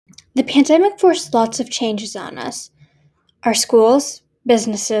The pandemic forced lots of changes on us: our schools,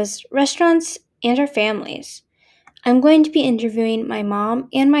 businesses, restaurants, and our families. I'm going to be interviewing my mom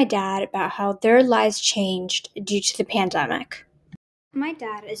and my dad about how their lives changed due to the pandemic. My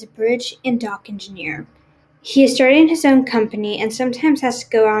dad is a bridge and dock engineer. He is starting his own company and sometimes has to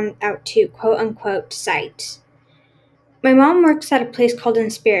go out to quote unquote sites. My mom works at a place called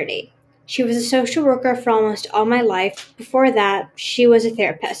nbsp. She was a social worker for almost all my life. Before that, she was a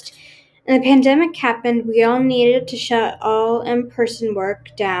therapist. When the pandemic happened, we all needed to shut all in-person work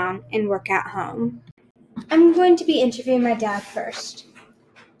down and work at home. I'm going to be interviewing my dad first.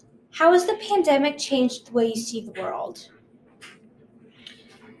 How has the pandemic changed the way you see the world?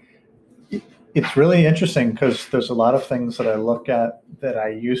 It's really interesting because there's a lot of things that I look at that I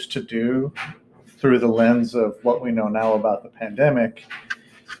used to do through the lens of what we know now about the pandemic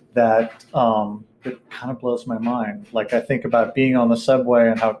that it kind of blows my mind. Like I think about being on the subway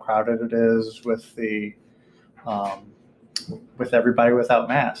and how crowded it is um, with everybody without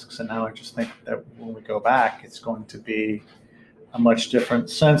masks, and now I just think that when we go back, it's going to be a much different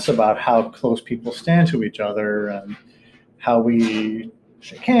sense about how close people stand to each other and how we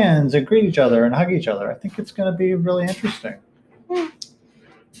shake hands and greet each other and hug each other. I think it's going to be really interesting.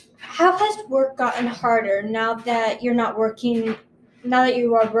 How has work gotten harder now that you are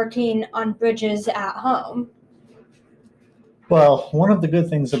working on bridges at home? Well, one of the good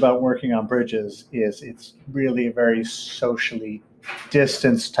things about working on bridges is it's really a very socially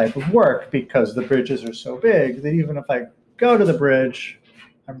distanced type of work because the bridges are so big that even if I go to the bridge,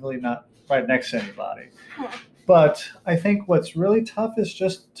 I'm really not right next to anybody. But I think what's really tough is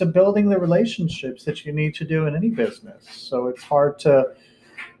just to building the relationships that you need to do in any business. So it's hard to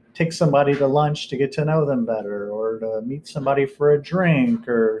take somebody to lunch to get to know them better, or to meet somebody for a drink,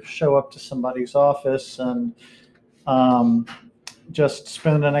 or show up to somebody's office and um, just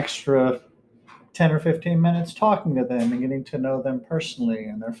spend an extra 10 or 15 minutes talking to them and getting to know them personally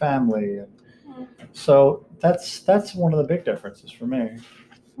and their family. And so that's one of the big differences for me.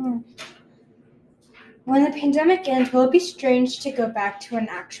 When the pandemic ends, will it be strange to go back to an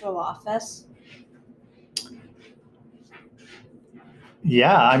actual office?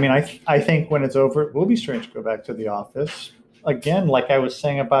 Yeah, I mean, I think when it's over, it will be strange to go back to the office. Again, like I was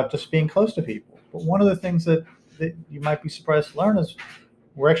saying about just being close to people. But one of the things that you might be surprised to learn is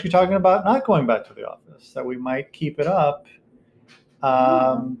we're actually talking about not going back to the office, that we might keep it up,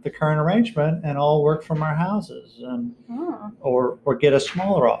 the current arrangement, and all work from our houses, and or get a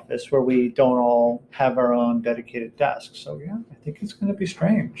smaller office where we don't all have our own dedicated desks. So yeah, I think it's going to be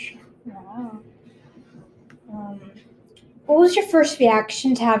strange. Wow. What was your first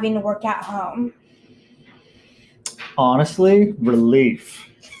reaction to having to work at home? Honestly, relief.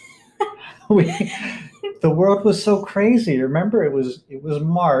 The world was so crazy. Remember, it was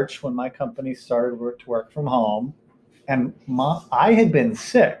March when my company started to work from home, and I had been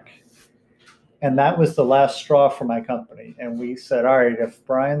sick, and that was the last straw for my company. And we said, all right, if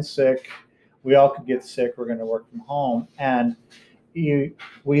Brian's sick, we all could get sick. We're going to work from home, and we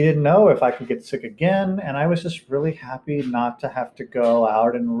didn't know if I could get sick again. And I was just really happy not to have to go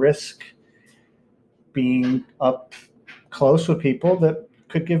out and risk being up close with people that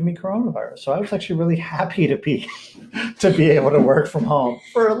could give me coronavirus. So I was actually really happy to be able to work from home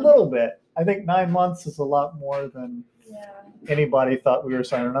for a little bit. I think 9 months is a lot more than anybody thought we were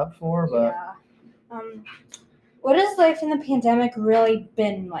signing up for. But what has life in the pandemic really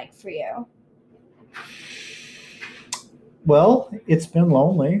been like for you? Well, it's been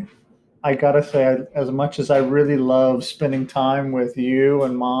lonely. I gotta say, as much as I really love spending time with you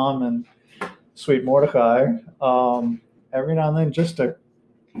and Mom and sweet Mordecai, every now and then just a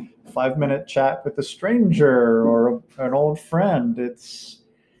 5-minute chat with a stranger or an old friend, it's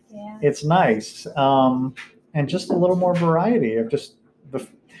nice, and just a little more variety of just the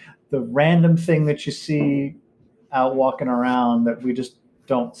random thing that you see out walking around that we just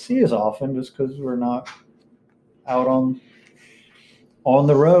don't see as often, just because we're not out on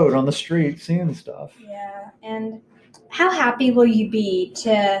the road, on the street, seeing stuff. Yeah, and how happy will you be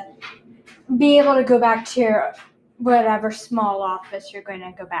to be able to go back to your whatever small office you're going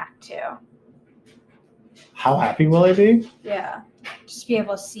to go back to? How happy will I be? Yeah, just be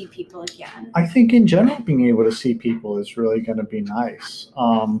able to see people again. I think in general, being able to see people is really going to be nice.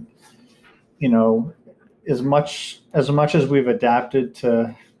 You know, as much as we've adapted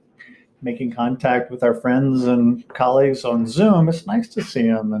to making contact with our friends and colleagues on Zoom, it's nice to see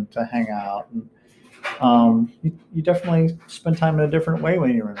them and to hang out. And you definitely spend time in a different way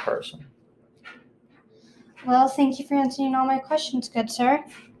when you're in person. Well, thank you for answering all my questions, good sir.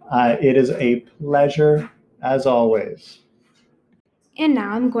 It is a pleasure, as always. And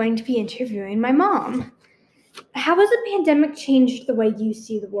now I'm going to be interviewing my mom. How has the pandemic changed the way you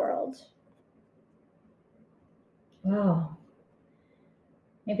see the world? Wow.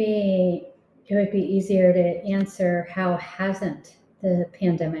 Maybe it would be easier to answer how hasn't the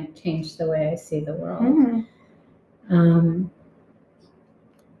pandemic changed the way I see the world.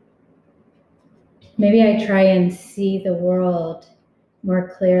 Maybe I try and see the world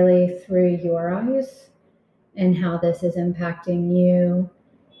more clearly through your eyes and how this is impacting you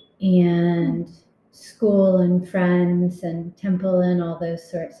and school and friends and temple and all those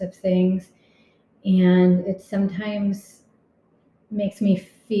sorts of things. And it sometimes makes me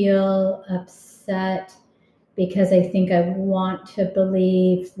feel upset because I think I want to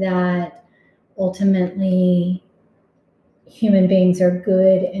believe that ultimately human beings are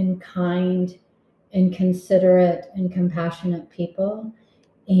good and kind and considerate and compassionate people.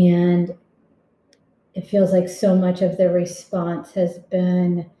 And it feels like so much of the response has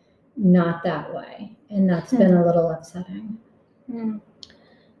been not that way. And that's been a little upsetting.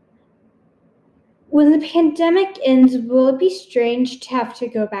 When the pandemic ends, will it be strange to have to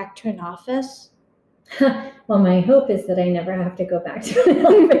go back to an office? Well, my hope is that I never have to go back to an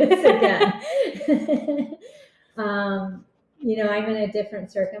office again. I'm in a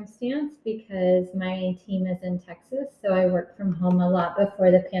different circumstance because my team is in Texas, so I worked from home a lot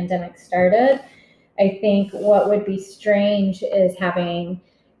before the pandemic started. I think what would be strange is having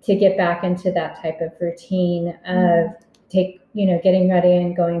to get back into that type of routine of getting ready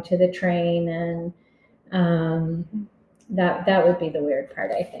and going to the train, and that would be the weird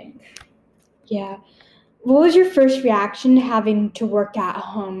part, I think. Yeah. What was your first reaction to having to work at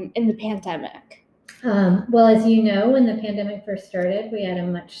home in the pandemic? Well, as you know, when the pandemic first started, we had a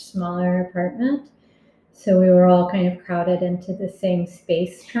much smaller apartment. So we were all kind of crowded into the same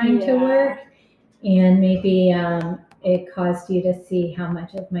space trying to work. And maybe it caused you to see how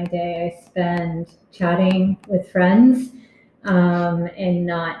much of my day I spend chatting with friends and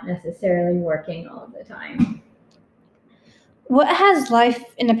not necessarily working all of the time. What has life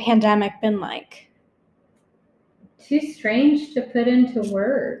in a pandemic been like? Too strange to put into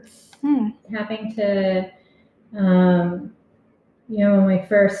words. Having to, when we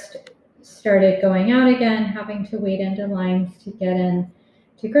first started going out again, having to wait into lines to get in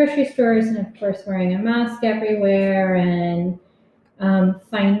to grocery stores, and of course wearing a mask everywhere, and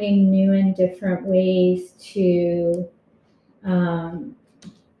finding new and different ways to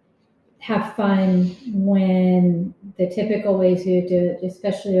have fun when the typical ways we would do it,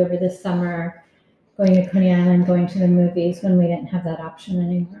 especially over the summer, going to Coney Island, going to the movies, when we didn't have that option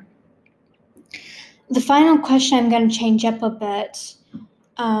anymore. The final question, I'm going to change up a bit.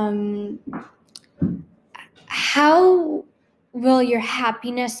 How will your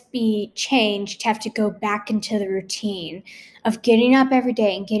happiness be changed to have to go back into the routine of getting up every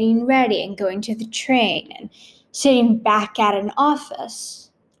day and getting ready and going to the train and sitting back at an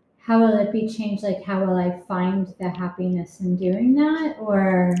office? How will it be changed? Like, how will I find the happiness in doing that?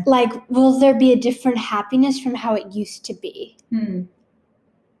 Or will there be a different happiness from how it used to be?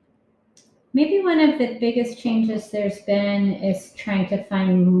 Maybe one of the biggest changes there's been is trying to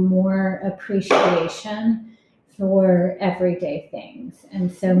find more appreciation for everyday things.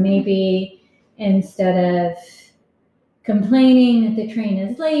 And so maybe instead of complaining that the train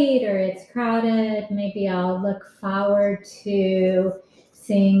is late or it's crowded, maybe I'll look forward to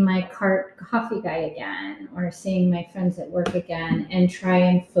seeing my cart coffee guy again, or seeing my friends at work again, and try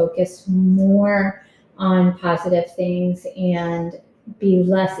and focus more on positive things and be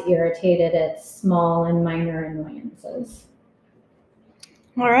less irritated at small and minor annoyances.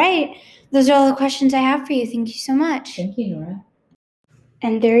 All right. Those are all the questions I have for you. Thank you so much. Thank you, Nora.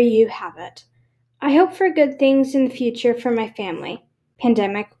 And there you have it. I hope for good things in the future for my family,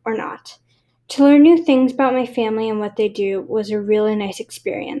 pandemic or not. To learn new things about my family and what they do was a really nice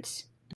experience.